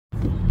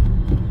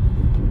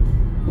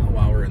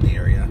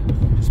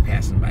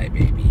passing by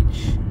Bay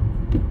Beach.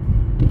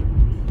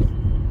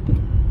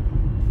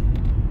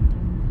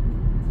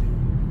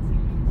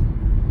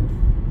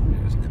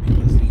 There's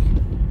Nebulosity.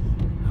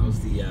 How's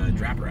the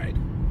drop ride?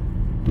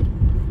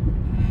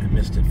 I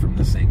missed it from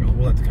this angle.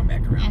 We'll have to come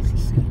back around and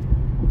see.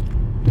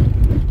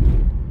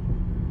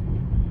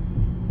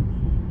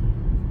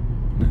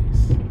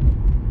 Nice.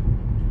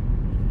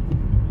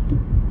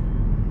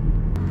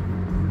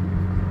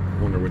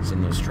 Wonder what's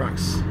in those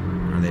trucks.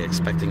 Are they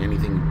expecting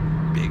anything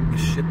big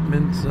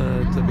shipment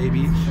to Bay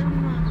Beach?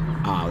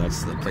 Oh,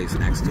 that's the place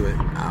next to it.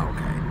 Oh,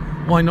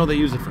 okay. Well, I know they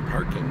use it for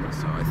parking,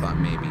 so I thought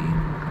maybe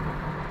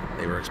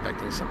they were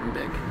expecting something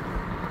big.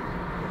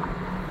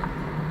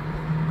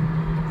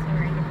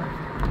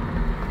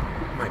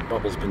 My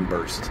bubble's been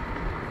burst.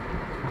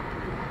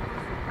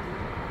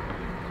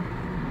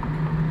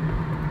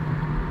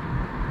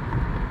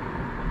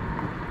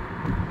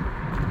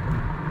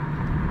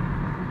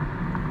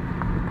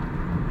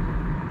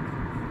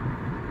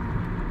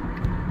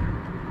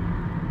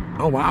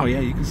 Oh wow, yeah,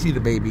 you can see the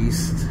Bay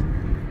Beast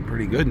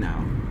pretty good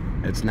now.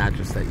 It's not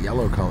just that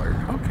yellow color.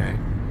 Okay.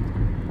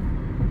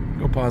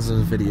 Go pause the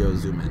video,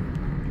 zoom in.